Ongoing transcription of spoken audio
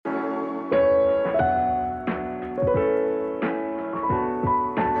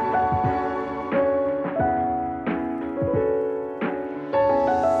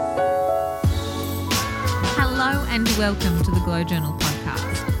Welcome to the Glow Journal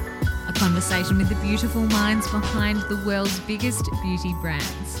podcast, a conversation with the beautiful minds behind the world's biggest beauty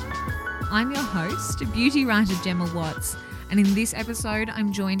brands. I'm your host, beauty writer Gemma Watts, and in this episode,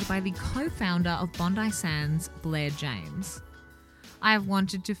 I'm joined by the co-founder of Bondi Sands, Blair James. I have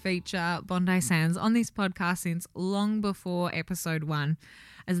wanted to feature Bondi Sands on this podcast since long before episode 1,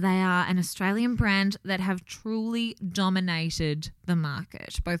 as they are an Australian brand that have truly dominated the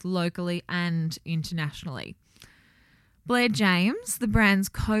market, both locally and internationally. Blair James, the brand's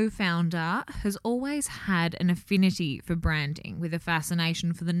co-founder, has always had an affinity for branding, with a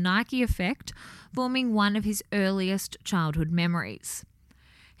fascination for the Nike effect forming one of his earliest childhood memories.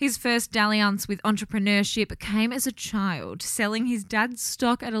 His first dalliance with entrepreneurship came as a child, selling his dad's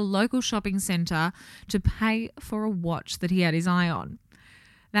stock at a local shopping centre to pay for a watch that he had his eye on.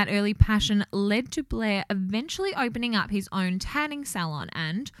 That early passion led to Blair eventually opening up his own tanning salon,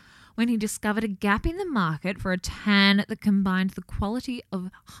 and when he discovered a gap in the market for a tan that combined the quality of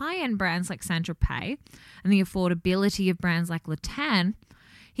high-end brands like Saint-Tropez and the affordability of brands like Le Tan,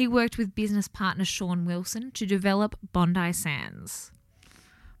 he worked with business partner Sean Wilson to develop Bondi Sands.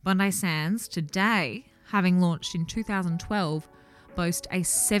 Bondi Sands, today, having launched in 2012, boast a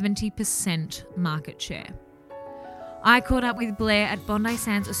 70% market share. I caught up with Blair at Bondi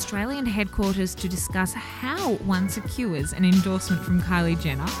Sands' Australian headquarters to discuss how one secures an endorsement from Kylie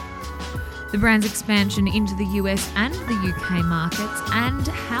Jenner, the brand's expansion into the US and the UK markets, and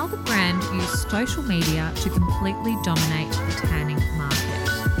how the brand used social media to completely dominate the tanning market.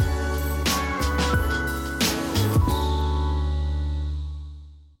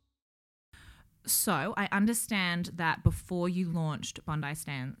 So I understand that before you launched Bondi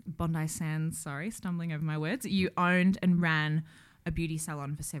Sands, stumbling over my words, you owned and ran a beauty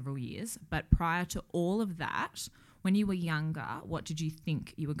salon for several years. But prior to all of that, when you were younger, what did you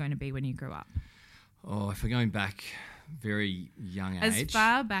think you were going to be when you grew up? Oh, if we're going back very young age. As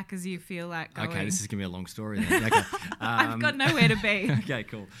far back as you feel like going. Okay, this is going to be a long story then. Okay. I've got nowhere to be. Okay,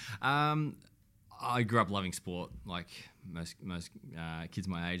 cool. I grew up loving sport, like most kids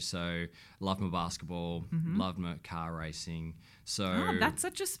my age. So loved my basketball, loved my car racing. So that's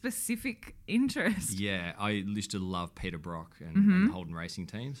such a specific interest. Yeah, I used to love Peter Brock and the Holden racing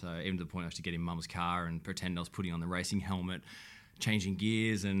team. So even to the point I used to get in mum's car and pretend I was putting on the racing helmet, changing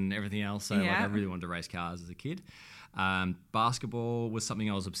gears and everything else. So I really wanted to race cars as a kid. Basketball was something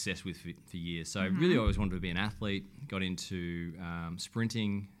I was obsessed with for years. So I really always wanted to be an athlete. Got into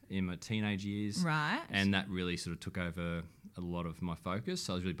sprinting in my teenage years. Right. And that really sort of took over a lot of my focus.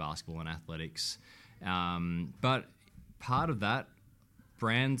 So I was really basketball and athletics. But part of that,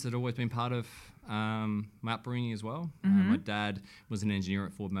 brands had always been part of my upbringing as well. My dad was an engineer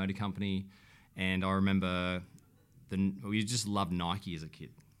at Ford Motor Company, and I remember we just loved Nike as a kid.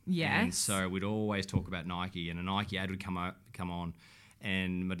 Yes. And so we'd always talk about Nike, and a Nike ad would come on,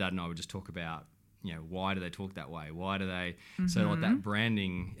 and my dad and I would just talk about, why do they talk that way? Why do they? So like that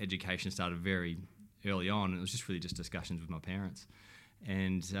branding education started very early on. And it was just really just discussions with my parents.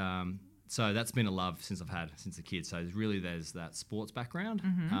 And so that's been a love since a kid. So there's that sports background,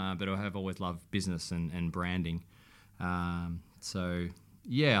 but I have always loved business and branding. So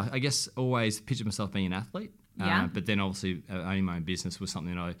yeah, I guess always pictured myself being an athlete. But then obviously owning my own business was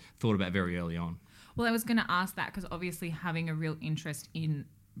something that I thought about very early on. Well, I was going to ask that because obviously having a real interest in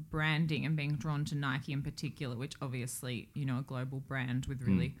branding and being drawn to Nike in particular, which obviously, a global brand with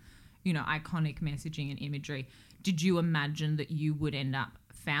really, iconic messaging and imagery. Did you imagine that you would end up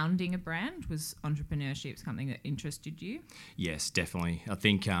founding a brand? Was entrepreneurship something that interested you? Yes, definitely. I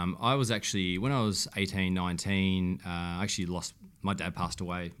think I was actually, when I was 18, 19, I actually my dad passed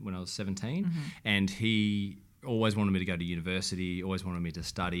away when I was 17, and he always wanted me to go to university, always wanted me to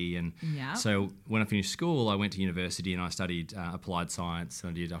study. And so when I finished school, I went to university and I studied applied science, and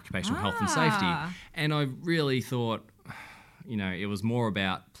I did occupational health and safety. And I really thought, it was more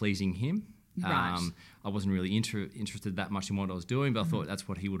about pleasing him. Right. I wasn't really interested that much in what I was doing, but I thought that's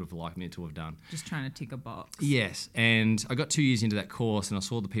what he would have liked me to have done. Just trying to tick a box. Yes, and I got 2 years into that course, and I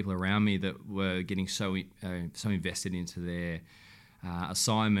saw the people around me that were getting so invested into their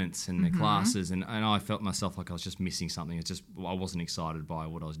assignments and their classes, and I felt myself like I was just missing something. I wasn't excited by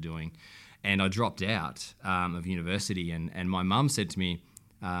what I was doing, and I dropped out of university. And my mum said to me,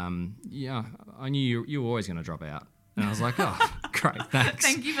 I knew you were always going to drop out. And I was like, oh, great, thanks.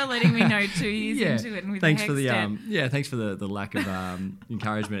 Thank you for letting me know 2 years into it. And with thanks the for the thanks for the lack of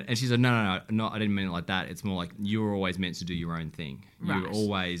encouragement. And she said, no, I didn't mean it like that. It's more like you were always meant to do your own thing. Right. You were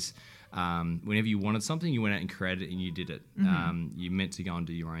always, whenever you wanted something, you went out and created it and you did it. You meant to go and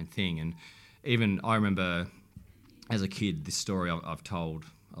do your own thing. And even I remember as a kid, this story I've told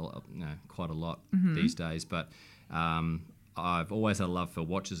quite a lot these days, but I've always had a love for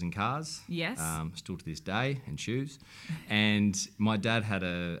watches and cars. Yes. Still to this day, and shoes. And my dad had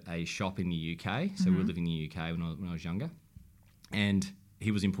a shop in the UK, so we were living in the UK when I was younger. And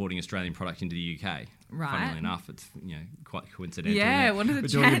he was importing Australian product into the UK. Right. Funnily enough, it's quite coincidental. Yeah, what are the We're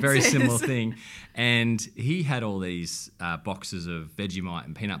doing a very chances? similar thing. And he had all these boxes of Vegemite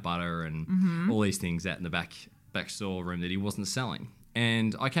and peanut butter and all these things out in the back storeroom that he wasn't selling.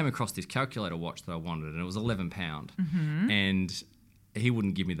 And I came across this calculator watch that I wanted, and it was £11. And he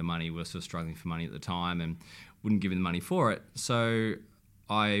wouldn't give me the money. We were sort of struggling for money at the time and wouldn't give me the money for it. So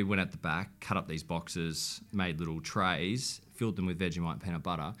I went at the back, cut up these boxes, made little trays, filled them with Vegemite and peanut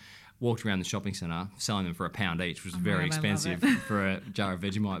butter, walked around the shopping centre selling them for £1 each, which was very expensive for a jar of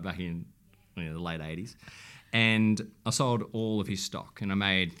Vegemite back in the late 80s. And I sold all of his stock, and I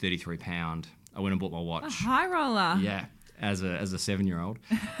made £33. I went and bought my watch. A high roller. Yeah, as a 7-year-old,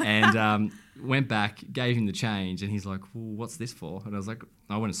 and went back, gave him the change, and he's like, "Well, what's this for?" And I was like,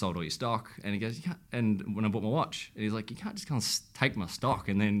 "I went and sold all your stock." And he goes, "You can't." And when I bought my watch, and he's like, "You can't just kind of take my stock."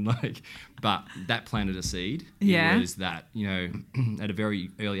 And then but that planted a seed. Yeah. It was that at a very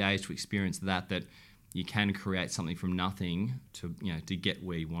early age to experience that you can create something from nothing to get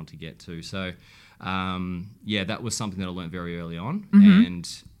where you want to get to. So that was something that I learned very early on, and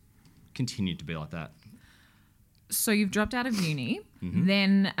continued to be like that. So you've dropped out of uni.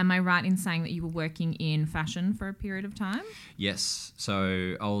 Then am I right in saying that you were working in fashion for a period of time? Yes.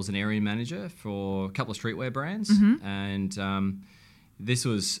 So I was an area manager for a couple of streetwear brands, and it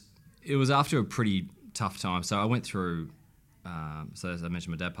was after a pretty tough time. So I went through. So as I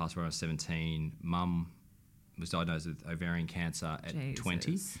mentioned, my dad passed away when I was 17. Mum was diagnosed with ovarian cancer at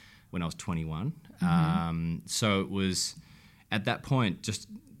 20 when I was 21. So it was at that point just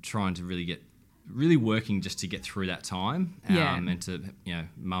trying to really working just to get through that time, and to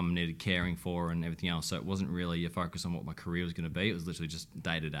mum needed caring for and everything else, so it wasn't really a focus on what my career was going to be. It was literally just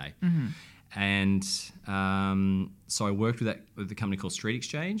day to day. And so I worked with a company called Street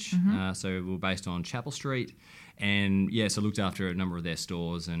Exchange. So we were based on Chapel Street, and so I looked after a number of their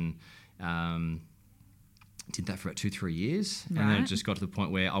stores, and did that for about 2-3 years, and then it just got to the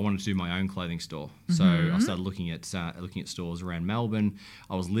point where I wanted to do my own clothing store. So I started looking at stores around Melbourne.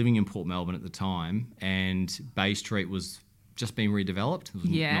 I was living in Port Melbourne at the time, and Bay Street was just being redeveloped. There was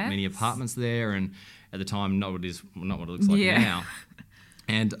not many apartments there, and at the time, not what it looks like now.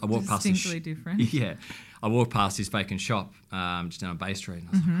 And I walked past distinctly different. Yeah, I walked past this vacant shop just down on Bay Street, and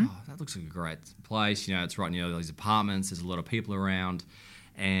I was like, "Oh, that looks like a great place." It's right near all these apartments. There's a lot of people around.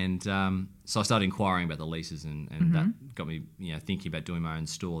 And so I started inquiring about the leases, and that got me thinking about doing my own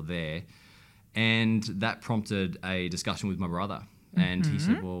store there. And that prompted a discussion with my brother. And he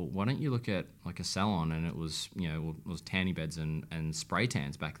said, "Well, why don't you look at like a salon?" And it was tanning beds and spray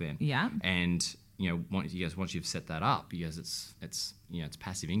tans back then. Yeah. And once you've set that up, it's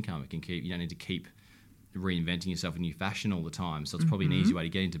passive income. It can keep. You don't need to keep reinventing yourself in new fashion all the time. So it's probably an easy way to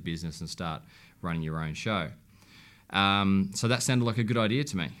get into business and start running your own show. So that sounded like a good idea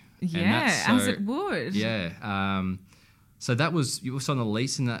to me. Yeah, as it would. Yeah. So you were on the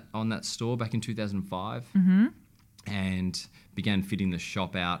lease on that store back in 2005, and began fitting the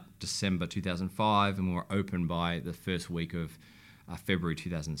shop out December 2005, and we were open by the first week of February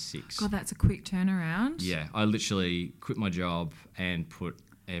 2006. God, that's a quick turnaround. Yeah, I literally quit my job and put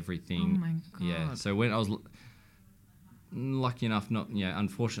everything. Oh my God. Yeah. So when I was lucky enough,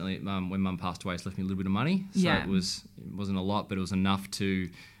 unfortunately, when Mum passed away, it's left me a little bit of money. So it wasn't a lot, but it was enough to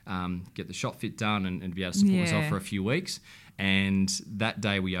get the shop fit done and be able to support myself for a few weeks. And that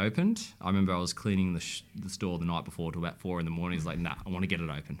day we opened, I remember I was cleaning the store the night before till about 4 a.m. He's like, "Nah, I want to get it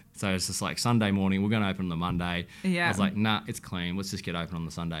open." So it's just like Sunday morning, we're going to open on the Monday. Yeah. I was like, "Nah, it's clean. Let's just get open on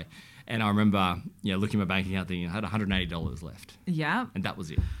the Sunday." And I remember, looking at my bank account thinking I had $180 left. Yeah. And that was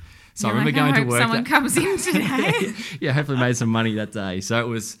it. So I remember going to work. Someone comes in today. Yeah, hopefully made some money that day. So it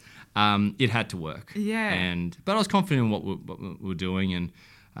was, it had to work. Yeah. But I was confident in what we were doing, and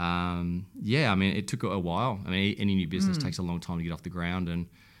it took a while. I mean, any new business takes a long time to get off the ground, and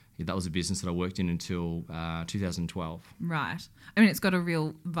that was a business that I worked in until 2012. Right. I mean, it's got a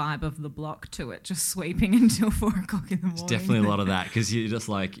real vibe of the block to it, just sweeping until 4 o'clock in the morning. It's definitely a lot of that, because you're just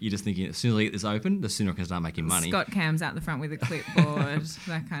thinking, as soon as I get this open, the sooner I can start making money. Scott Cam's out the front with a clipboard,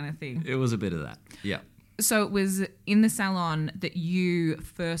 that kind of thing. It was a bit of that, yeah. So it was in the salon that you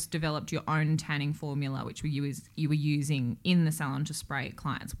first developed your own tanning formula, which you were using in the salon to spray at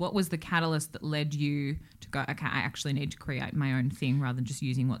clients. What was the catalyst that led you to go, okay, I actually need to create my own thing rather than just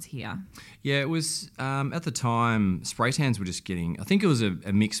using what's here? Yeah, it was, at the time, spray tans were just getting, I think it was a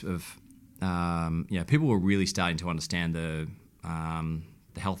mix of, people were really starting to understand the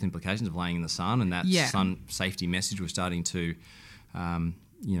the health implications of laying in the sun, and that sun safety message was starting to,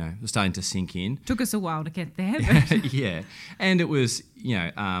 was starting to sink in. Took us a while to get there. But Yeah. And it was,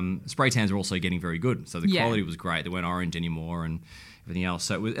 spray tans were also getting very good. So the quality was great. They weren't orange anymore and everything else.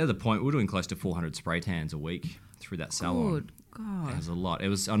 So it was, at the point, we were doing close to 400 spray tans a week through that salon. Good God. It was a lot.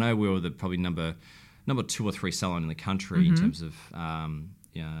 I know we were probably number 2 or 3 salon in the country in terms of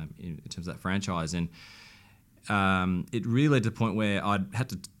in terms of that franchise, and it really led to the point where I'd had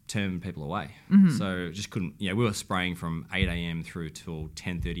to turn people away. So just couldn't. We were spraying from 8 a.m. through till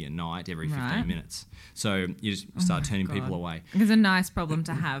 10:30 at night every 15 minutes. So you just start turning people away. It's a nice problem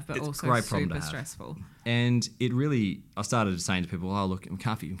to have, but it's also a great problem to super have. stressful. And I started saying to people, "Oh, look, we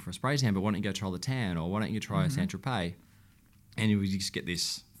can't fit you for a spray tan, but why don't you go try the tan, or why don't you try Saint-Tropez?" And you would just get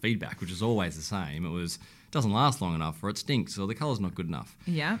this feedback, which is always the same. It doesn't last long enough, or it stinks, or the colour's not good enough.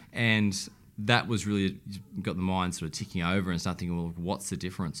 Yeah. And that was really got the mind sort of ticking over and start thinking, well, what's the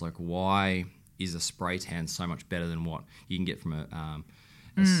difference? Like, why is a spray tan so much better than what you can get from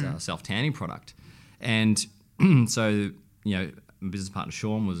a self-tanning product? And so, my business partner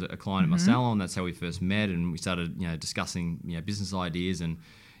Sean was a client at my salon. That's how we first met, and we started, discussing, business ideas, and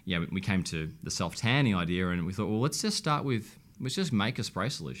we came to the self-tanning idea, and we thought, well, let's just make a spray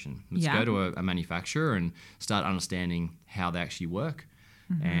solution. Let's go to a manufacturer and start understanding how they actually work.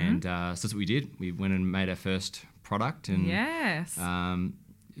 And so that's what we did. We went and made our first product, and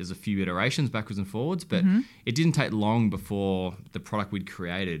there's a few iterations backwards and forwards, but it didn't take long before the product we'd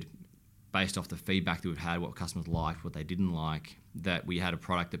created, based off the feedback that we've had, what customers liked, what they didn't like, that we had a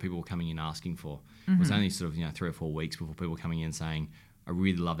product that people were coming in asking for. It was only sort of 3 or 4 weeks before people were coming in saying, I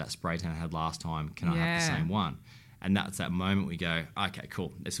really love that spray tan I had last time. Can I have the same one? And that's that moment we go, okay,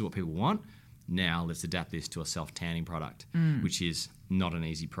 cool. This is what people want. Now let's adapt this to a self-tanning product, which is not an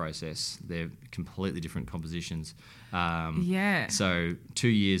easy process. They're completely different compositions. So 2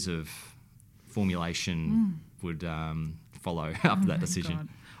 years of formulation would follow after that decision. God.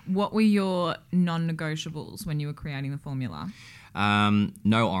 What were your non-negotiables when you were creating the formula?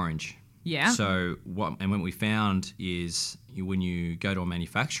 No orange. Yeah. So what we found is when you go to a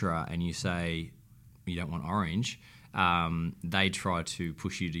manufacturer and you say you don't want orange, they try to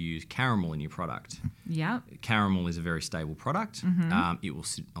push you to use caramel in your product. Yeah. Caramel is a very stable product. It will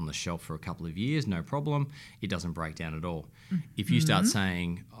sit on the shelf for a couple of years, no problem. It doesn't break down at all. If you start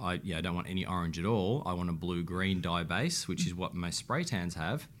saying, I don't want any orange at all, I want a blue-green dye base, which is what most spray tans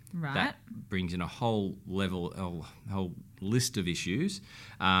have, that brings in a whole list of issues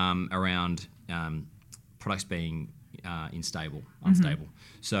around products being unstable.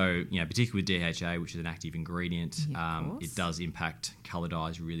 So, particularly with DHA, which is an active ingredient, it does impact colour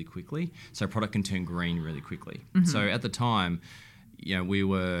dyes really quickly. So product can turn green really quickly. So at the time, we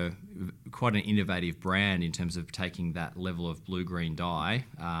were quite an innovative brand in terms of taking that level of blue-green dye,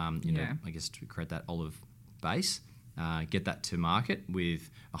 I guess to create that olive base, get that to market with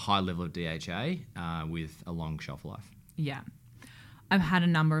a high level of DHA with a long shelf life. Yeah. I've had a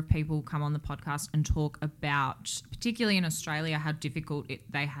number of people come on the podcast and talk about, particularly in Australia, how difficult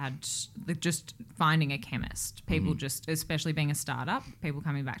they had just finding a chemist. People just, especially being a startup, people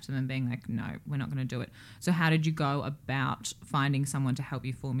coming back to them being like, no, we're not going to do it. So how did you go about finding someone to help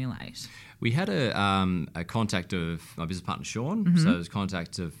you formulate? We had a contact of my business partner, Sean. So it was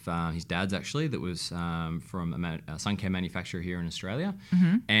contact of his dad's, actually, that was from a sun care manufacturer here in Australia.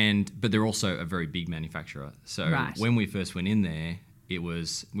 But they're also a very big manufacturer. So when we first went in there, we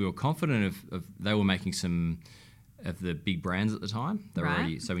were confident of they were making some of the big brands at the time. They were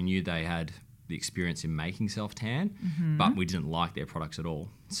already, so we knew they had the experience in making self-tan, but we didn't like their products at all.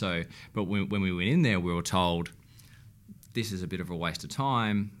 So, but when we went in there, we were told this is a bit of a waste of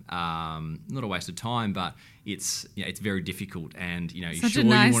time. Not a waste of time, but it's very difficult, and such a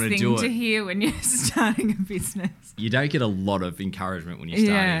nice thing to hear when you're starting a business. You don't get a lot of encouragement when you're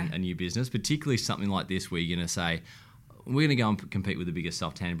starting a new business, particularly something like this where you're going to say, we're going to go and compete with the biggest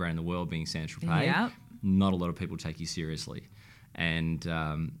self-tanning brand in the world, being Saint-Tropez. Yep. Not a lot of people take you seriously. And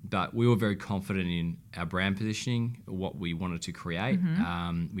but we were very confident in our brand positioning, what we wanted to create.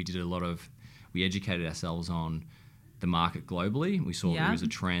 We educated ourselves on the market globally. We saw there was a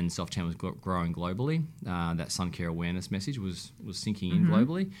trend, self-tan was growing globally. That sun care awareness message was sinking in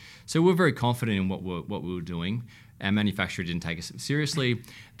globally. So we were very confident in what we were doing. Our manufacturer didn't take us seriously.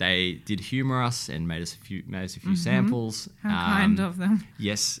 They did humour us and made us a few samples. How kind of them.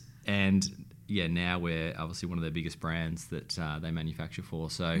 Yes, and now we're obviously one of their biggest brands that they manufacture for.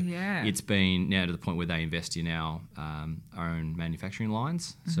 So Yeah. it's been now to the point where they invest in our own manufacturing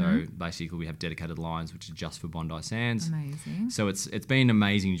lines. So basically we have dedicated lines which are just for Bondi Sands. Amazing. So it's been an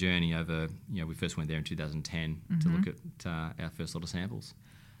amazing journey over, we first went there in 2010 to look at our first lot of samples.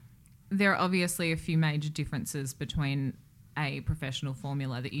 There are obviously a few major differences between a professional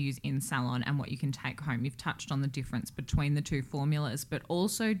formula that you use in salon and what you can take home. You've touched on the difference between the two formulas, but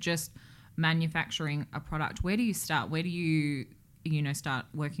also just manufacturing a product. Where do you start? Where do you start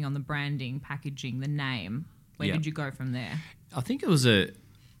working on the branding, packaging, the name? Where did you go from there? I think it was the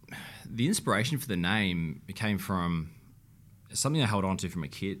inspiration for the name came from something I held on to from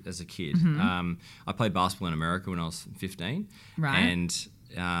as a kid. I played basketball in America when I was 15. Right. And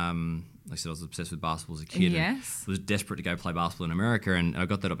like I said, I was obsessed with basketball as a kid. Yes. And was desperate to go play basketball in America, and I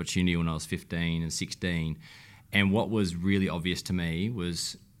got that opportunity when I was 15 and 16. And what was really obvious to me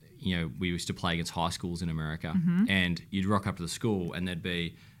was, we used to play against high schools in America, and you'd rock up to the school and there'd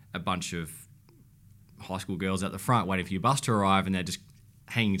be a bunch of high school girls at the front waiting for your bus to arrive, and they're just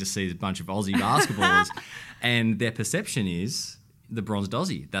hanging to see a bunch of Aussie basketballers. And their perception is the bronzed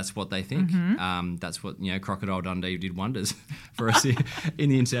Aussie. That's what they think. That's what, Crocodile Dundee did wonders for us in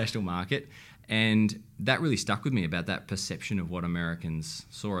the international market. And that really stuck with me about that perception of what Americans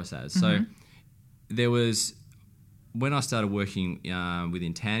saw us as. So there was, when I started working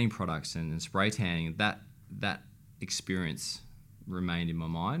within tanning products and spray tanning, that experience remained in my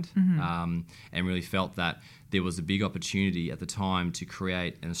mind, and really felt that there was a big opportunity at the time to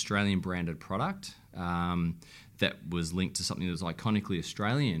create an Australian branded product that was linked to something that was iconically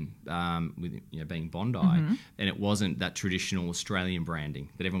Australian, with being Bondi, and it wasn't that traditional Australian branding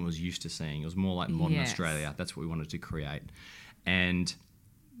that everyone was used to seeing. It was more like modern Australia. That's what we wanted to create, and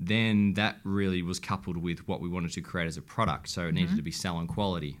then that really was coupled with what we wanted to create as a product. So it needed to be salon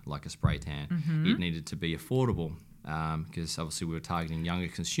quality, like a spray tan. It needed to be affordable, because obviously we were targeting younger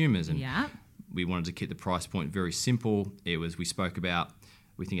consumers, and we wanted to keep the price point very simple. We spoke about,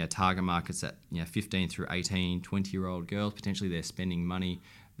 we think our target market's at 15 through 18, 20-year-old girls. Potentially they're spending money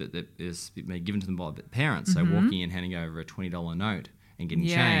that is given to them by their parents. So walking in, handing over a $20 note and getting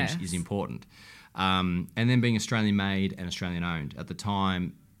change is important. And then being Australian made and Australian owned. At the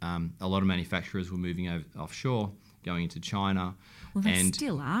time, a lot of manufacturers were moving offshore, going into China. Well, they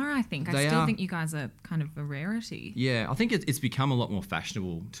still are, I think. I still think you guys are kind of a rarity. Yeah, I think it's become a lot more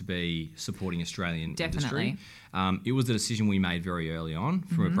fashionable to be supporting Australian industry. It was a decision we made very early on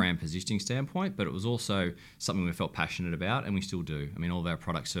from a brand positioning standpoint, but it was also something we felt passionate about, and we still do. I mean, all of our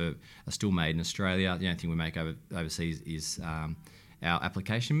products are still made in Australia. The only thing we make overseas is our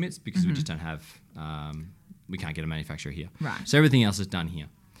application mitts, because we just don't have, we can't get a manufacturer here. Right. So everything else is done here.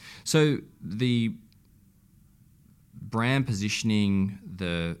 So the brand positioning,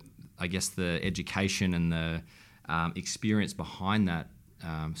 the education and the experience behind that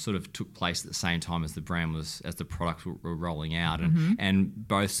sort of took place at the same time as the products were rolling out, and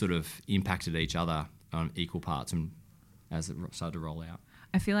both sort of impacted each other on equal parts, and as it started to roll out.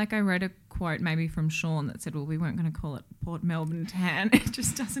 I feel like I read a quote maybe from Sean that said, well, we weren't going to call it Port Melbourne Tan. It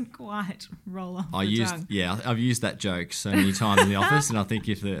just doesn't quite roll off the tongue. Yeah, I've used that joke so many times in the office, and I think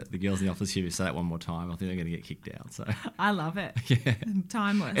if the girls in the office hear me say that one more time, I think they're going to get kicked out. So I love it. Yeah.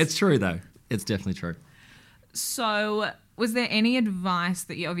 Timeless. It's true, though. It's definitely true. So was there any advice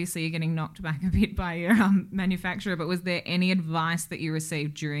that you're getting knocked back a bit by your manufacturer, but was there any advice that you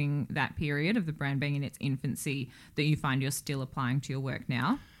received during that period of the brand being in its infancy that you find you're still applying to your work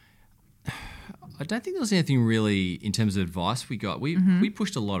now? I don't think there was anything really in terms of advice we got. We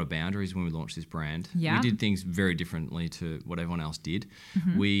pushed a lot of boundaries when we launched this brand. Yeah. We did things very differently to what everyone else did.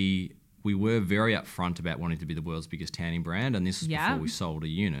 We were very upfront about wanting to be the world's biggest tanning brand, and this was before we sold a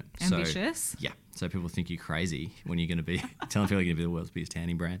unit. Ambitious. So people think you're crazy when you're going to be telling people you're going to be the world's biggest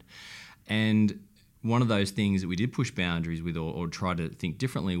tanning brand. And one of those things that we did push boundaries with, or try to think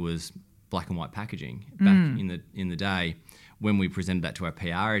differently, was black and white packaging. Back in the day, when we presented that to our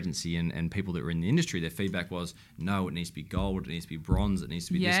PR agency and people that were in the industry, their feedback was, no, it needs to be gold, it needs to be bronze, it needs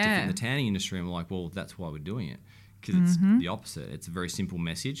to be this to fit in the tanning industry. And we're like, well, that's why we're doing it, because it's the opposite. It's a very simple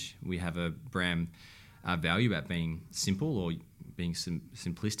message. We have a brand value about being simple, or being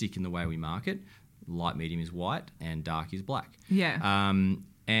simplistic in the way we market. Light, medium is white, and dark is black. Yeah.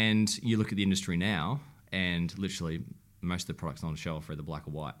 And you look at the industry now, and literally most of the products on the shelf are either black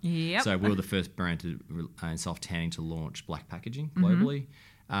or white. Yep. So we were the first brand in soft tanning to launch black packaging globally.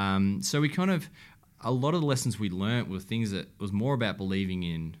 So we a lot of the lessons we learnt were things that was more about believing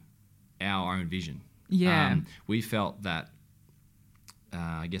in our own vision. Yeah. We felt that,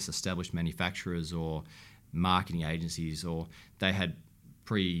 established manufacturers or marketing agencies, or they had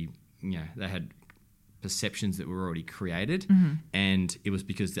they had perceptions that were already created, and it was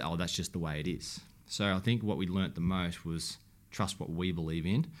because that's just the way it is. So I think what we learnt the most was trust what we believe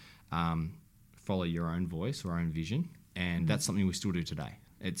in, follow your own voice or own vision, and that's something we still do today.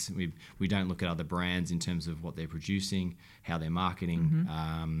 We don't look at other brands in terms of what they're producing, how they're marketing.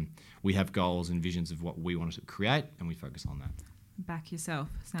 We have goals and visions of what we want to create, and we focus on that. Back yourself.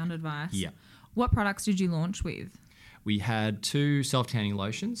 Sound advice. Yeah. What products did you launch with? We had 2 self-tanning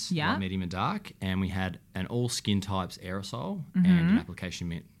lotions, Yeah. light, medium, and dark, and we had an all skin types aerosol and an application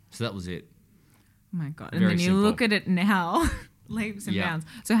mitt. So that was it. Oh my God. Very And then you simple. look at it now, leaps and Yeah. bounds.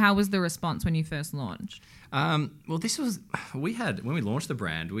 So how was the response when you first launched? Well, when we launched the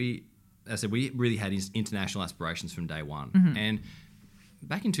brand, we really had international aspirations from day one. And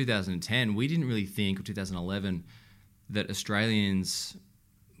back in 2010, we didn't really think, or 2011, that Australians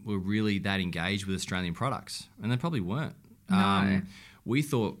were really that engaged with Australian products, and they probably weren't. No. We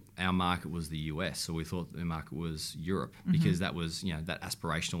thought our market was the US, or we thought the market was Europe, because that was that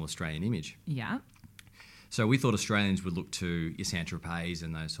aspirational Australian image. Yeah. So we thought Australians would look to your Saint Tropez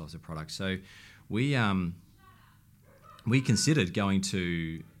and those types of products. So we considered going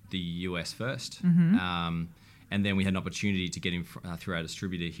to the US first, and then we had an opportunity to get in through our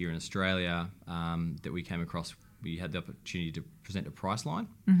distributor here in Australia that we came across. We had the opportunity to present a Priceline,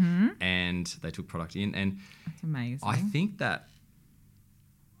 and they took product in. And That's amazing. I think that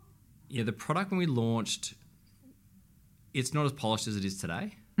the product when we launched, it's not as polished as it is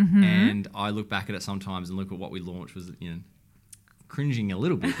today. And I look back at it sometimes and look at what we launched was cringing a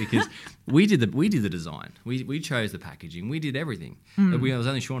little bit because we did the design, we chose the packaging, we did everything. It was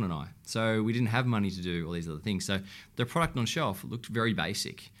only Sean and I, so we didn't have money to do all these other things. So the product on shelf looked very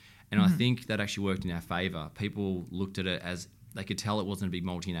basic, and I think that actually worked in our favour. People looked at it as they could tell it wasn't a big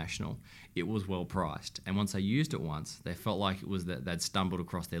multinational. It was well priced, and once they used it once, they felt like it was that they'd stumbled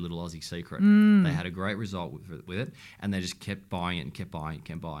across their little Aussie secret. They had a great result with it, and they just kept buying it and kept buying it,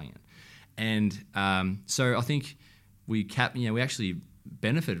 kept buying it. And so I think we actually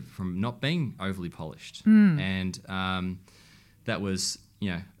benefited from not being overly polished, and that was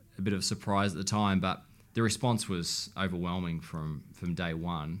a bit of a surprise at the time, but the response was overwhelming from day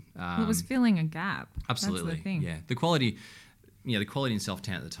one. Well, it was filling a gap. Absolutely, That's the thing. yeah. The quality in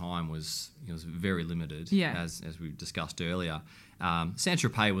self-tan at the time was very limited, Yeah. as we discussed earlier. Saint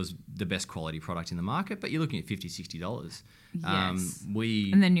Tropez was the best quality product in the market, but you're looking at $50, $60. Yes.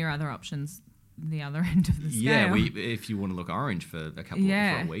 And then your other options, the other end of the scale. If you want to look orange for for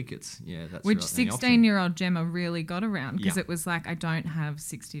a week, that's which the only option. 16-year-old Gemma really got around because Yeah. it was like, I don't have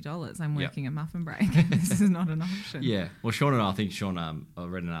 $60. I'm working at Muffin Break. This is not an option. Yeah. Well, Sean and I think Sean, I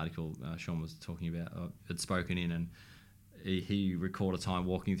read an article Sean was talking about, had spoken in, and he recalled a time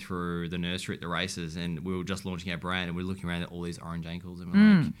walking through the nursery at the races, and we were just launching our brand, and we were looking around at all these orange ankles, and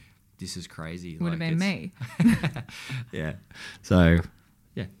we're like, this is crazy. Would have been me. Yeah. So,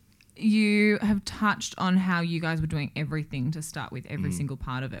 yeah. You have touched on how you guys were doing everything to start with, every single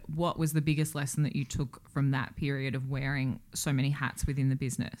part of it. What was the biggest lesson that you took from that period of wearing so many hats within the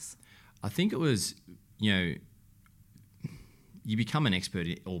business? I think it was, you become an expert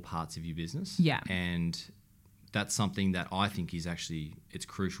in all parts of your business. Yeah. And that's something that I think is actually, it's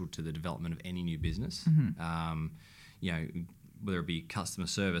crucial to the development of any new business. Whether it be customer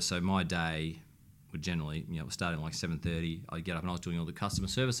service. So my day would generally, starting at like 7:30, I'd get up and I was doing all the customer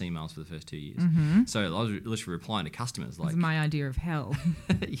service emails for the first 2 years. So I was literally replying to customers. It's my idea of hell.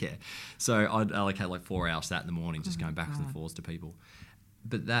 Yeah. So I'd allocate like 4 hours to that in the morning, just going backwards and forwards to people.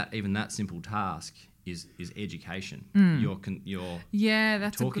 But even that simple task is education. You're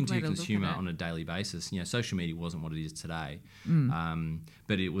That's talking a good to way your to consumer look at it. on a daily basis. Social media wasn't what it is today,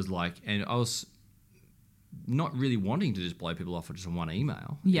 but it was like, and I was not really wanting to just blow people off with just one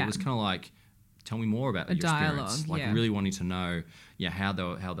email. Yeah. It was kind of like, tell me more about your experience. Dialogue, Really wanting to know, how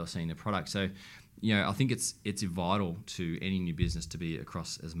they're seeing the product. So, I think it's vital to any new business to be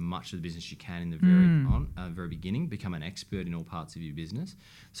across as much of the business you can in the very beginning. Become an expert in all parts of your business,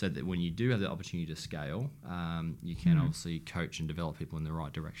 so that when you do have the opportunity to scale, you can obviously coach and develop people in the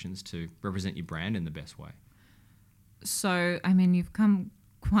right directions to represent your brand in the best way. So, you've come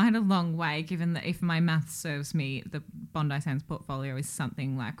quite a long way, given that, if my math serves me, the Bondi Sands portfolio is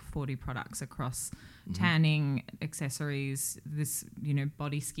something like 40 products across tanning, accessories, this,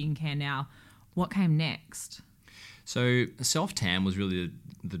 body skincare now. What came next? So self-tan was really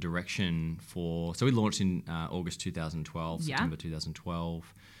the direction for... So we launched in August 2012, September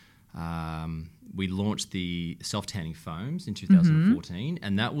 2012. we launched the self-tanning foams in 2014,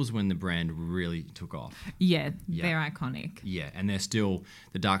 and that was when the brand really took off. Yeah, they're iconic. Yeah, and they're still,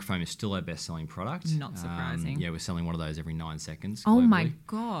 the dark foam is still our best-selling product. Not surprising. Yeah, we're selling one of those every 9 seconds. Oh globally. my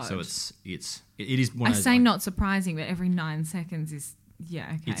God. So it is one I of those, say not surprising, but every 9 seconds is,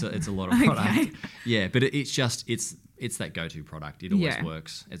 yeah, okay. it's a lot of product. Okay. Yeah, but it's that go-to product. It always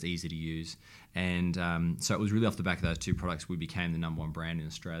works. It's easy to use. And so it was really off the back of those two products we became the number one brand in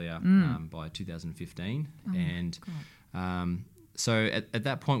Australia by 2015. So at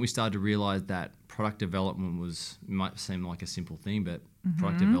that point we started to realise that product development might seem like a simple thing, but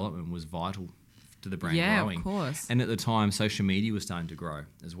product development was vital to the brand growing. Of course. And at the time, social media was starting to grow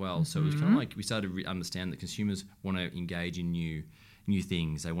as well. So it was kind of like we started to understand that consumers want to engage in new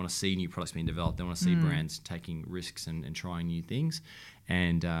things. They want to see new products being developed. They want to see brands taking risks and trying new things.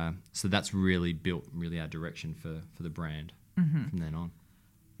 And so that's really built our direction for the brand from then on.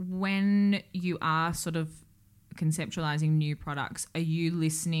 When you are sort of conceptualizing new products, are you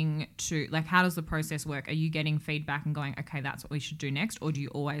listening to, like, how does the process work? Are you getting feedback and going, okay, that's what we should do next? Or do you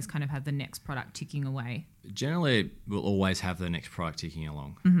always kind of have the next product ticking away? Generally, we'll always have the next product ticking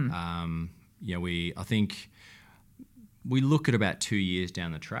along. I think we look at about 2 years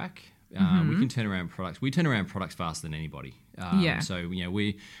down the track. We can turn around products. We turn around products faster than anybody. So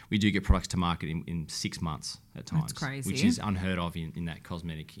we do get products to market in 6 months at times. That's crazy. Which is unheard of in that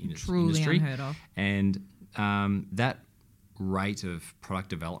cosmetic Truly industry. Unheard of. And that rate of product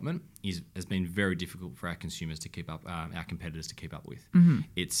development has been very difficult for our consumers to keep up, our competitors to keep up with.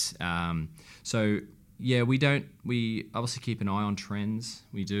 It's we obviously keep an eye on trends.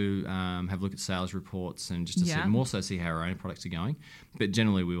 We do have a look at sales reports and just to more so see how our own products are going. But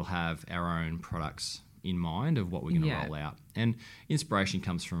generally we will have our own products in mind of what we're going to roll out. And inspiration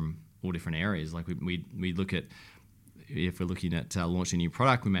comes from all different areas. Like we look at, if we're looking at launching a new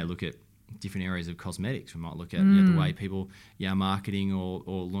product, we may look at different areas of cosmetics. We might look at the way people are marketing or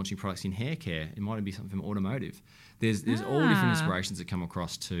launching products in hair care. It might be something from automotive. There's all different inspirations that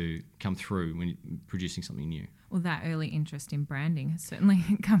come through when you're producing something new. Well, that early interest in branding has certainly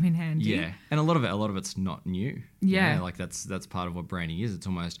come in handy. Yeah, and a lot of it's not new. Yeah, like that's part of what branding is. It's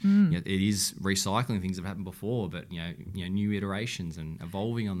almost it is recycling things that have happened before, but new iterations and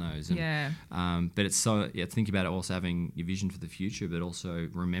evolving on those. And, but it's think about it also having your vision for the future, but also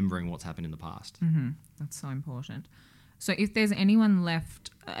remembering what's happened in the past. That's so important. So if there's anyone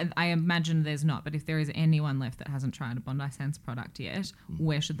left, I imagine there's not, but if there is anyone left that hasn't tried a Bondi Sands product yet,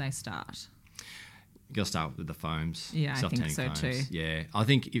 where should they start? You got to start with the foams. Yeah, I think so foams. too. Yeah, I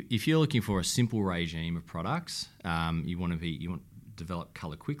think if you're looking for a simple regime of products, you want to develop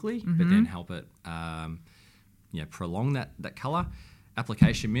colour quickly, but then help it, prolong that colour.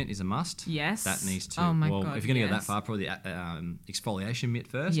 Application mitt is a must. Yes. That needs to. Oh my God, if you're going to go that far, probably exfoliation mitt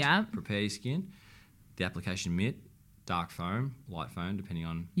first. Yeah. Prepare your skin. The application mitt, dark foam, light foam, depending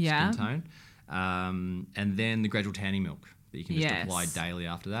on skin tone, and then the gradual tanning milk that you can just apply daily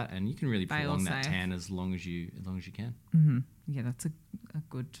after that, and you can really prolong that tan as long as you can. Yeah, that's a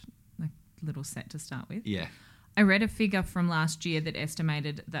good little set to start with. Yeah. I read a figure from last year that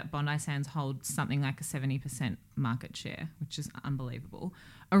estimated that Bondi Sands holds something like a 70% market share, which is unbelievable.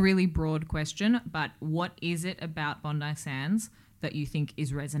 A really broad question, but what is it about Bondi Sands that you think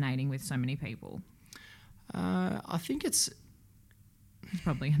is resonating with so many people? I think it's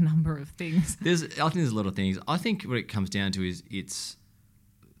probably a number of things. I think there's a lot of things. I think what it comes down to is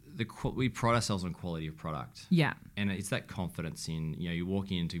we pride ourselves on quality of product. Yeah. And it's that confidence in, you're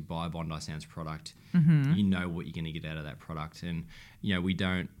walking in to buy a Bondi Sands product, you know what you're going to get out of that product. And, we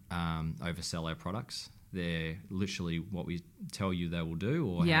don't oversell our products. They're literally what we tell you they will do,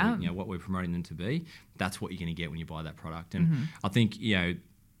 or what we're promoting them to be. That's what you're going to get when you buy that product. And I think,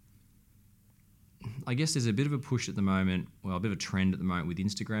 I guess there's a bit of a push at the moment, a bit of a trend at the moment with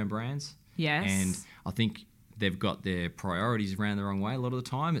Instagram brands. Yes. And I think they've got their priorities around the wrong way a lot of the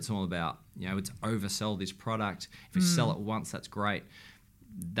time. It's all about, it's oversell this product. If you sell it once, that's great.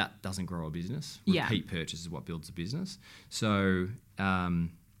 That doesn't grow a business. Repeat purchase is what builds a business. So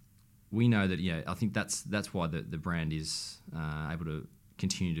we know that, I think that's why the brand is able to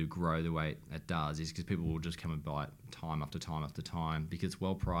continue to grow the way it does, is because people will just come and buy it time after time after time because it's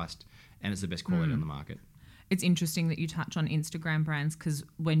well priced and it's the best quality on the market. It's interesting that you touch on Instagram brands, because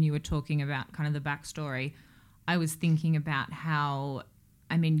when you were talking about kind of the backstory, I was thinking about how,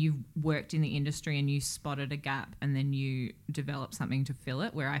 you've worked in the industry and you spotted a gap and then you developed something to fill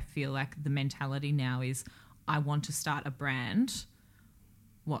it, where I feel like the mentality now is, I want to start a brand.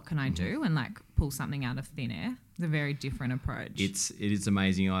 What can I do? And pull something out of thin air. It's a very different approach. It is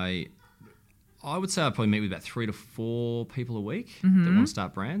amazing. I I would say I probably meet with about 3 to 4 people a week that want to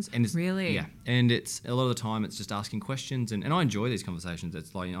start brands. And it's, Really? Yeah. And it's a lot of the time it's just asking questions. And I enjoy these conversations.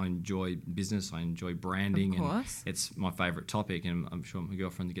 It's like I enjoy business. I enjoy branding. Of course. And it's my favourite topic. And I'm sure my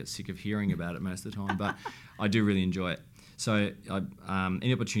girlfriend gets sick of hearing about it most of the time. But I do really enjoy it. So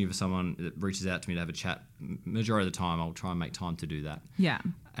any opportunity for someone that reaches out to me to have a chat, majority of the time I'll try and make time to do that. Yeah.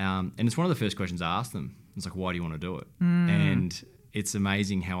 And it's one of the first questions I ask them. It's like, why do you want to do it? And it's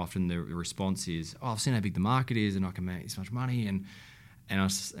amazing how often the response is, oh, I've seen how big the market is and I can make this much money. And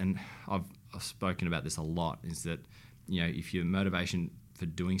I've spoken about this a lot, is that, if your motivation for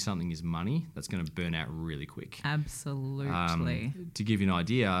doing something is money, that's going to burn out really quick. Absolutely. To give you an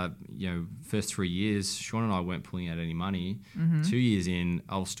idea, first 3 years, Sean and I weren't pulling out any money. 2 years in,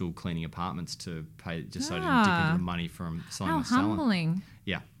 I was still cleaning apartments to pay, just so I didn't dip into the money from selling How and selling. humbling.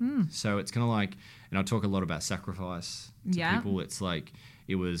 Yeah. So it's kind of like, and I talk a lot about sacrifice to people. It's like,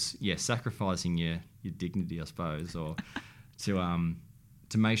 it was, sacrificing your dignity, I suppose, or to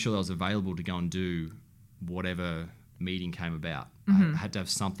make sure that I was available to go and do whatever meeting came about. I had to have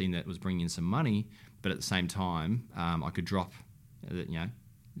something that was bringing in some money, but at the same time, I could drop,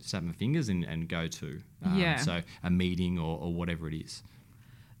 snap my fingers and go to. So a meeting or whatever it is.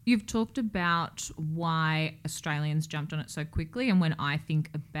 You've talked about why Australians jumped on it so quickly, and when I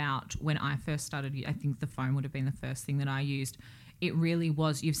think about when I first started, I think the phone would have been the first thing that I used. It really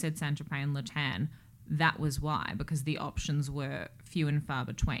was, you've said Saint-Tropez and Le Tan, that was why, because the options were few and far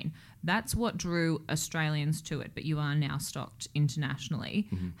between. That's what drew Australians to it, but you are now stocked internationally.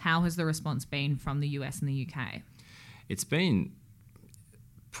 How has the response been from the US and the UK? It's been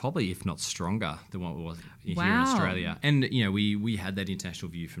probably, if not stronger, than what it was here in Australia. And we had that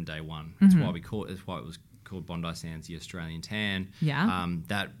international view from day one. That's why that's why it was called Bondi Sands, the Australian tan. Yeah.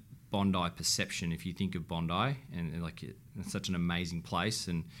 That Bondi perception, if you think of Bondi and like it's such an amazing place,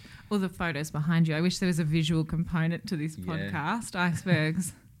 and all the photos behind you. I wish there was a visual component to this podcast.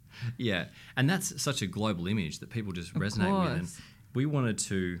 Icebergs. Yeah, and that's such a global image that people just resonate with. And we wanted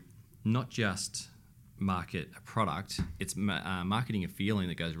to not just market a product, it's marketing a feeling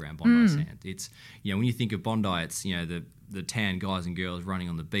that goes around Bondi Sand. It's, when you think of Bondi, it's, the tan guys and girls running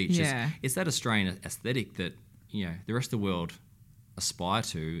on the beach. Yeah. It's that Australian aesthetic that, the rest of the world aspire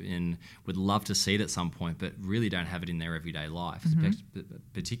to and would love to see it at some point, but really don't have it in their everyday life,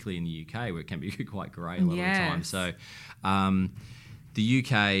 particularly in the UK where it can be quite grey a lot of the time. So the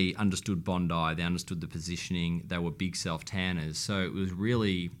UK understood Bondi, they understood the positioning, they were big self-tanners. So it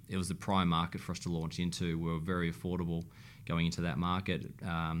was the prime market for us to launch into. We were very affordable going into that market.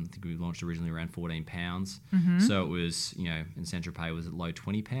 I think we launched originally around £14. So it was, in Saint-Tropez was at low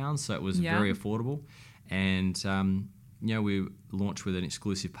 £20. So it was very affordable. And, we launched with an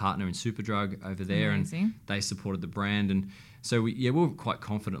exclusive partner in Superdrug over there. Amazing. And they supported the brand. And so we were quite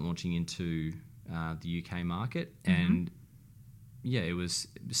confident launching into the UK market. And it was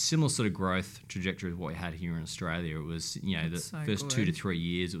a similar sort of growth trajectory of what we had here in Australia. It was, the first 2 to 3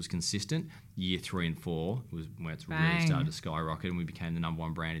 years it was consistent. Year 3 and 4 was where it's really started to skyrocket, and we became the number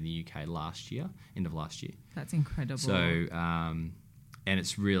 1 brand in the UK end of last year. That's incredible. So, and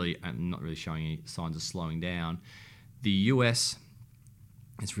it's really not really showing any signs of slowing down. The US,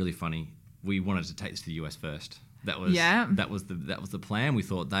 it's really funny. We wanted to take this to the US first. That was the plan. We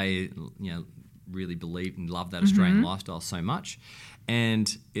thought they, really believed and loved that Australian lifestyle so much,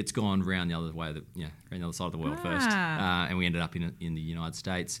 and it's gone round the other way, around the other side of the world first, and we ended up in the United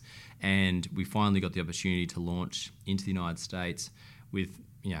States, and we finally got the opportunity to launch into the United States with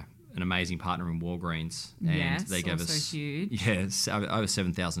an amazing partner in Walgreens, and they gave us huge. Over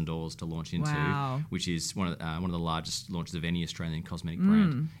 $7,000 to launch into, which is one of the largest launches of any Australian cosmetic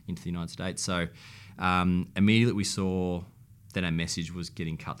brand into the United States. So immediately we saw that our message was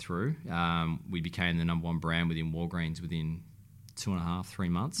getting cut through. We became the number 1 brand within Walgreens within 2.5-3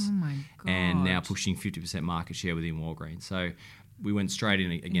 months. Oh my God. And now pushing 50% market share within Walgreens. So we went straight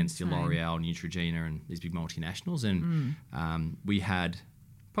in against your L'Oreal, Neutrogena, and these big multinationals. And we had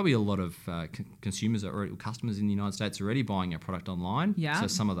probably a lot of consumers or customers in the United States already buying our product online. Yeah. So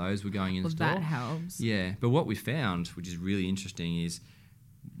some of those were going in store. That helps. Yeah. But what we found, which is really interesting, is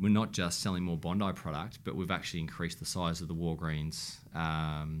we're not just selling more Bondi product, but we've actually increased the size of the Walgreens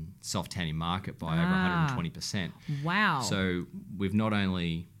self-tanning market by over 120%. Wow. So we've not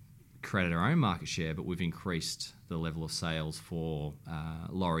only created our own market share, but we've increased the level of sales for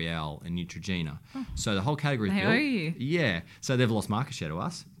L'Oreal and Neutrogena. So the whole category is built. You. Yeah. So they've lost market share to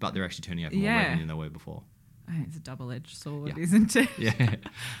us, but they're actually turning over more revenue than they were before. It's a double-edged sword, isn't it? Yeah.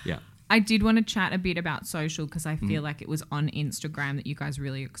 Yeah. I did want to chat a bit about social because I feel like it was on Instagram that you guys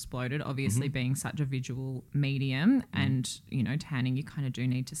really exploded, obviously being such a visual medium and, you know, tanning, you kind of do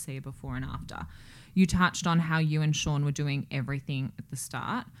need to see a before and after. You touched on how you and Sean were doing everything at the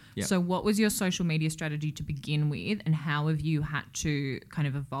start. Yep. So what was your social media strategy to begin with and how have you had to kind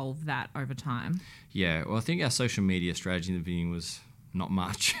of evolve that over time? Yeah, well, I think our social media strategy in the beginning was not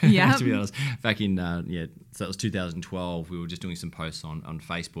much, Yeah. to be honest. Back in, so it was 2012, we were just doing some posts on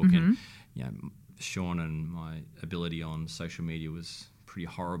Facebook and, you know, Sean and my ability on social media was pretty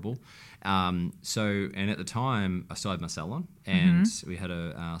horrible. And at the time, I still had my salon and we had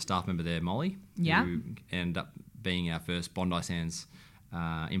a staff member there, Molly, who ended up being our first Bondi Sands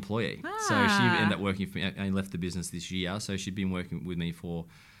employee. So she ended up working for me and left the business this year. So she'd been working with me for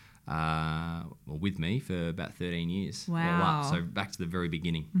about 13 years. Wow. So back to the very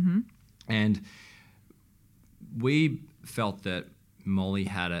beginning. And we felt that Molly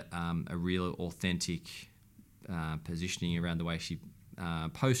had a real authentic positioning around the way she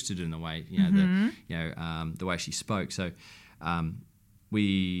posted and the way the way she spoke. So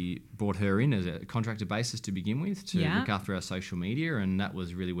we brought her in as a contractor basis to begin with to look after our social media, and that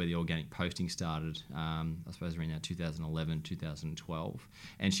was really where the organic posting started, I suppose around 2011, 2012.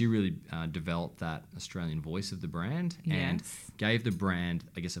 And she really developed that Australian voice of the brand and gave the brand,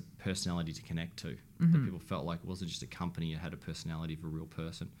 I guess, a personality to connect to, that people felt like it wasn't just a company, it had a personality of a real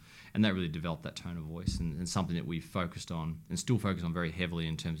person. And that really developed that tone of voice and something that we focused on and still focus on very heavily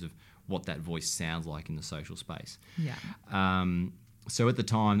in terms of what that voice sounds like in the social space. Yeah. So at the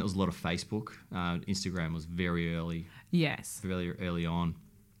time, there was a lot of Facebook. Instagram was very early. Yes. Very early on.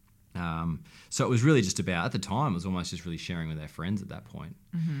 So it was really just about, at the time, it was almost just really sharing with our friends at that point.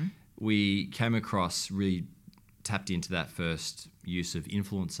 We came across, really tapped into that first use of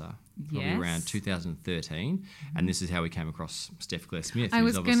influencer probably around 2013. And this is how we came across Steph Claire Smith. I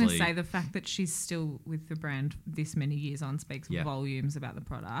was going to say the fact that she's still with the brand this many years on speaks volumes about the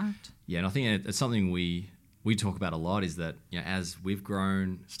product. Yeah, and I think it's something we talk about a lot is that, you know, as we've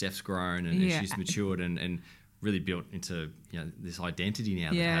grown, Steph's grown and she's matured and really built into, you know, this identity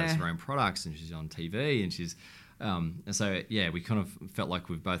now that has her own products and she's on TV and she's and so we kind of felt like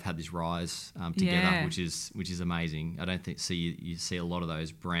we've both had this rise together, which is amazing. I don't think you see a lot of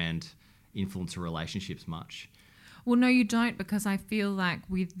those brand influencer relationships much. Well, no, you don't, because I feel like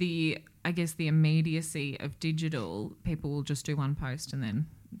with the immediacy of digital, people will just do one post and then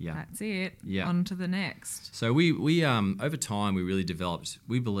that's it. Yeah. On to the next. So we over time we really developed.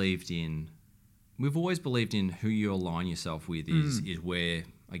 We've always believed in who you align yourself with is where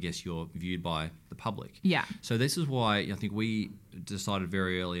I guess you're viewed by the public. Yeah. So this is why I think we decided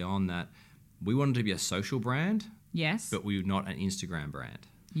very early on that we wanted to be a social brand. Yes. But we were not an Instagram brand.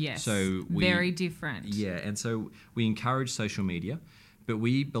 Yes. So very different. Yeah, and so we encourage social media, but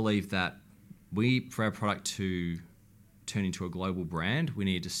we believe that for our product to turn into a global brand, we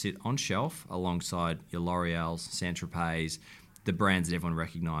need to sit on shelf alongside your L'Oreal's, Saint-Tropez, the brands that everyone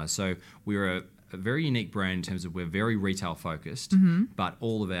recognises. So we're a very unique brand in terms of we're very retail focused, but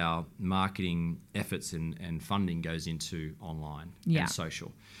all of our marketing efforts and funding goes into online and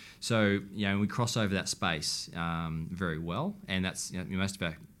social. So, you know, we cross over that space very well, and that's, you know, most of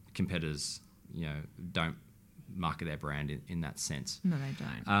our competitors, you know, don't market their brand in that sense. No, they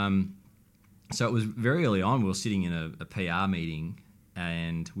don't. So it was very early on, we were sitting in a PR meeting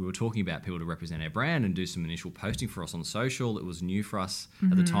and we were talking about people to represent our brand and do some initial posting for us on social. It was new for us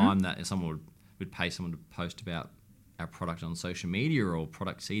at the time that someone would pay someone to post about our product on social media or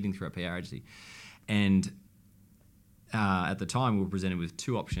product seeding through our PR agency. And at the time, we were presented with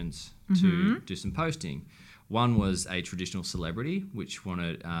two options to do some posting. One was a traditional celebrity, which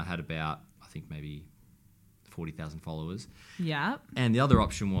had about, I think, maybe 40,000 followers. Yeah. And the other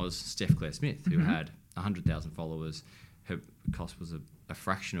option was Steph Claire Smith, who had 100,000 followers. Her cost was a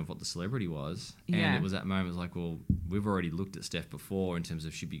fraction of what the celebrity was. Yeah. And it was that moment, it was like, well, we've already looked at Steph before in terms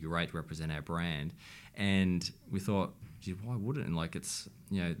of she'd be great to represent our brand. And we thought, gee, why wouldn't? And like, it's,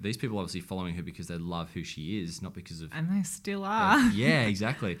 you know, these people are obviously following her because they love who she is, not because of... And they still are. Yeah,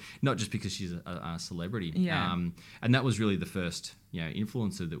 exactly. Not just because she's a celebrity. Yeah. And that was really the first, you know,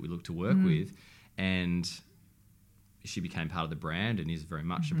 influencer that we looked to work with. And she became part of the brand and is very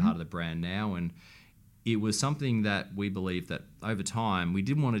much a part of the brand now. And it was something that we believed that over time, we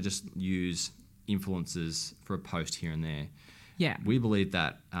didn't want to just use influencers for a post here and there. Yeah. We believe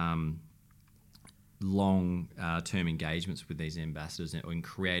that long-term engagements with these ambassadors and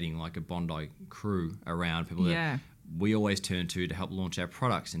creating like a Bondi crew around people that we always turn to help launch our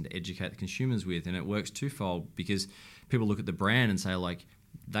products and to educate the consumers with. And it works twofold because people look at the brand and say, like,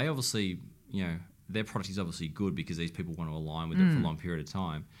 they obviously, you know, their product is obviously good because these people want to align with it for a long period of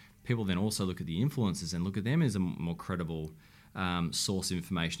time. people then also look at the influencers and look at them as a more credible source of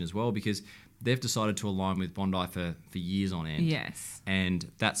information as well, because they've decided to align with Bondi for years on end. Yes.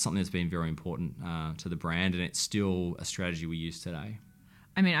 And that's something that's been very important to the brand, and it's still a strategy we use today.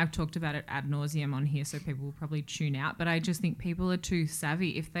 I mean, I've talked about it ad nauseum on here, so people will probably tune out, but I just think people are too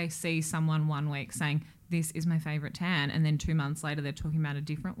savvy. If they see someone one week saying, this is my favourite tan, and then 2 months later they're talking about a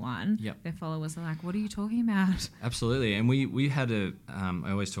different one, their followers are like, what are you talking about? Absolutely. And we had I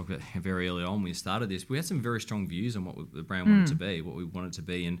always talk about very early on when we started this, we had some very strong views on what the brand wanted to be, what we wanted to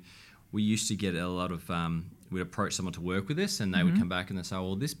be. And we used to get a lot of, we'd approach someone to work with us, and they would come back and they'd say,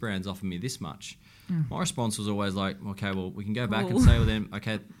 well, this brand's offered me this much. My response was always like, okay, well, we can go back and say with them,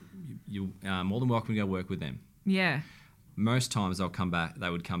 okay, you're more than welcome to go work with them. Yeah. Most times they would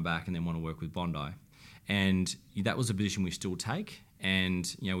come back and then want to work with Bondi. And that was a position we still take.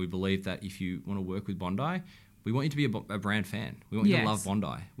 And, we believe that if you want to work with Bondi, we want you to be a brand fan. We want you to love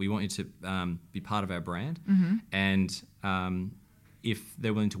Bondi. We want you to be part of our brand. And if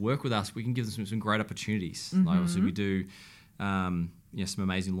they're willing to work with us, we can give them some great opportunities. Like obviously we do some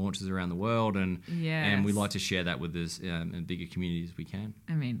amazing launches around the world, and we like to share that with as bigger communities as we can.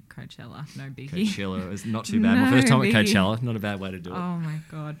 I mean, Coachella, no biggie. Coachella is not too bad. My first time at Coachella, not a bad way to do it. Oh my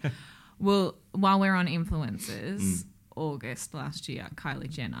God. Well, while we're on influencers, August last year, Kylie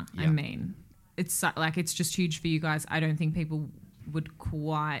Jenner. I mean, it's it's just huge for you guys. I don't think people would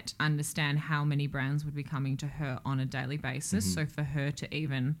quite understand how many brands would be coming to her on a daily basis. So for her to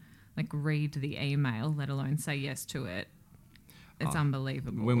even read the email, let alone say yes to it, it's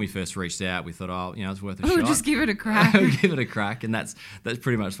unbelievable. When we first reached out, we thought, it's worth a shot. We'll just give it a crack. Give it a crack, and that's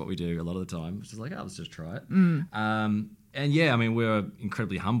pretty much what we do a lot of the time. It's just let's just try it. And we were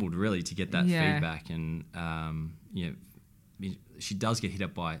incredibly humbled, really, to get that feedback. And she does get hit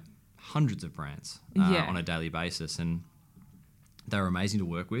up by hundreds of brands on a daily basis, and they're amazing to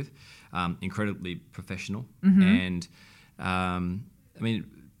work with, incredibly professional, and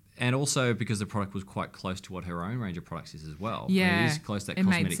and also because the product was quite close to what her own range of products is as well. Yeah, it is close to that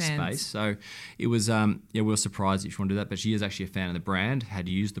cosmetic space. So it was, we were surprised if you want to do that, but she is actually a fan of the brand, had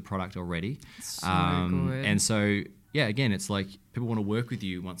used the product already. So good. And so, again, it's like people want to work with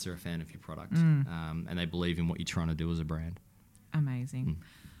you once they're a fan of your product, and they believe in what you're trying to do as a brand. Amazing.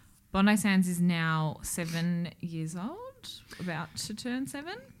 Bondi Sands is now 7 years old, about to turn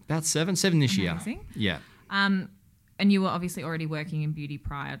 7. About seven this year. Amazing. Yeah. And you were obviously already working in beauty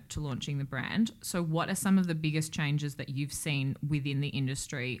prior to launching the brand. So what are some of the biggest changes that you've seen within the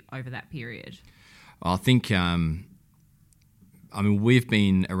industry over that period? I think, we've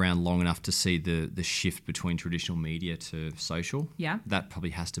been around long enough to see the shift between traditional media to social. Yeah. That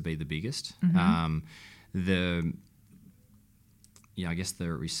probably has to be the biggest. I guess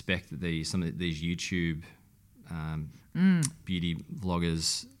the respect that some of these YouTube beauty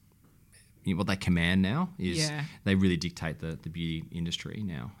vloggers, what they command now is they really dictate the beauty industry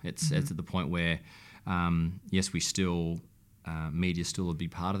now. It's at the point where, yes, we still, media is still a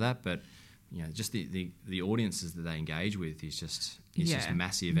big part of that, but just the audiences that they engage with is just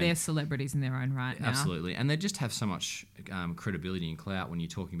massive. They're celebrities in their own right now. Absolutely, and they just have so much credibility and clout when you're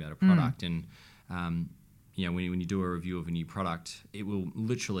talking about a product. And when you do a review of a new product, it will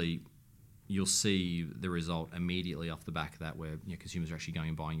literally, you'll see the result immediately off the back of that, where consumers are actually going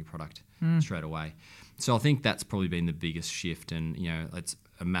and buying your product straight away. So I think that's probably been the biggest shift, and it's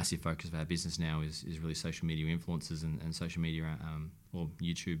a massive focus of our business now is really social media influencers and social media or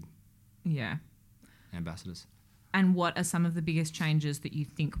YouTube ambassadors. And what are some of the biggest changes that you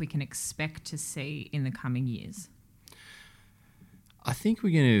think we can expect to see in the coming years? I think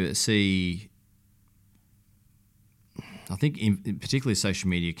we're going to see, particularly social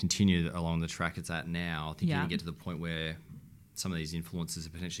media continue along the track it's at now. I think you're going to get to the point where some of these influencers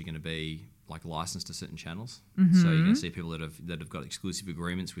are potentially going to be like licensed to certain channels. Mm-hmm. So you're going to see people that have got exclusive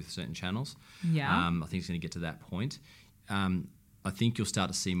agreements with certain channels. Yeah. I think it's going to get to that point. I think you'll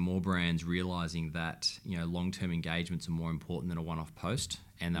start to see more brands realising that long-term engagements are more important than a one-off post,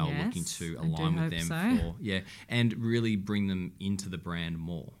 and they're looking to align with them and really bring them into the brand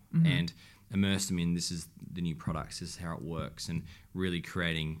more and immerse them in this is the new products, this is how it works, and really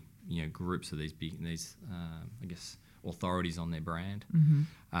creating groups of these authorities on their brand.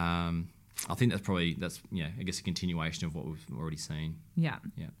 Mm-hmm. I think that's a continuation of what we've already seen. Yeah.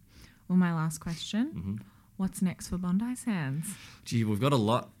 Well, my last question. Mm-hmm. What's next for Bondi Sands? Gee, we've got a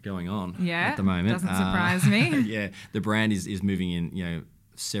lot going on at the moment. Doesn't surprise me. Yeah, the brand is moving in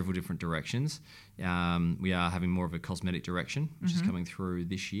several different directions. We are having more of a cosmetic direction, which is coming through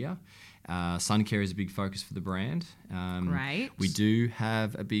this year, Sun care is a big focus for the brand. Great. We do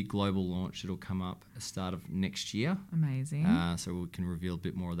have a big global launch that'll come up at the start of next year. Amazing. So we can reveal a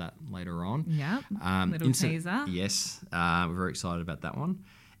bit more of that later on. Yep. Little teaser. Yes. We're very excited about that one.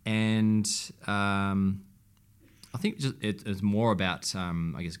 And I think it's more about,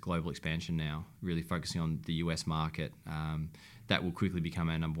 global expansion now, really focusing on the US market. That will quickly become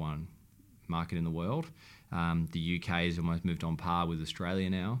our number one market in the world. The UK has almost moved on par with Australia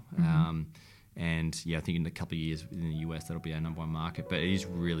now. I think in a couple of years in the US, that'll be our number one market. But it is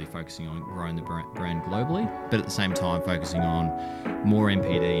really focusing on growing the brand globally, but at the same time focusing on more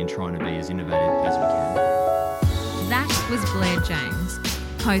NPD and trying to be as innovative as we can. That was Blair James,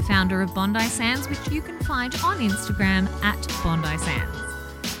 co-founder of Bondi Sands, which you can find on Instagram at Bondi Sands.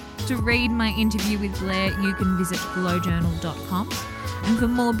 To read my interview with Blair, you can visit glowjournal.com. And for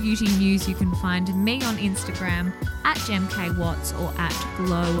more beauty news, you can find me on Instagram at GemKWatts or at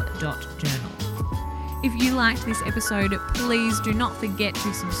glow.journal. If you liked this episode, please do not forget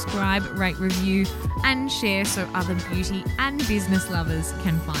to subscribe, rate, review, and share so other beauty and business lovers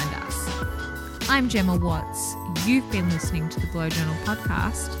can find us. I'm Gemma Watts. You've been listening to the Glow Journal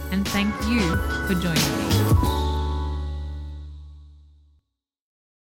podcast, and thank you for joining me.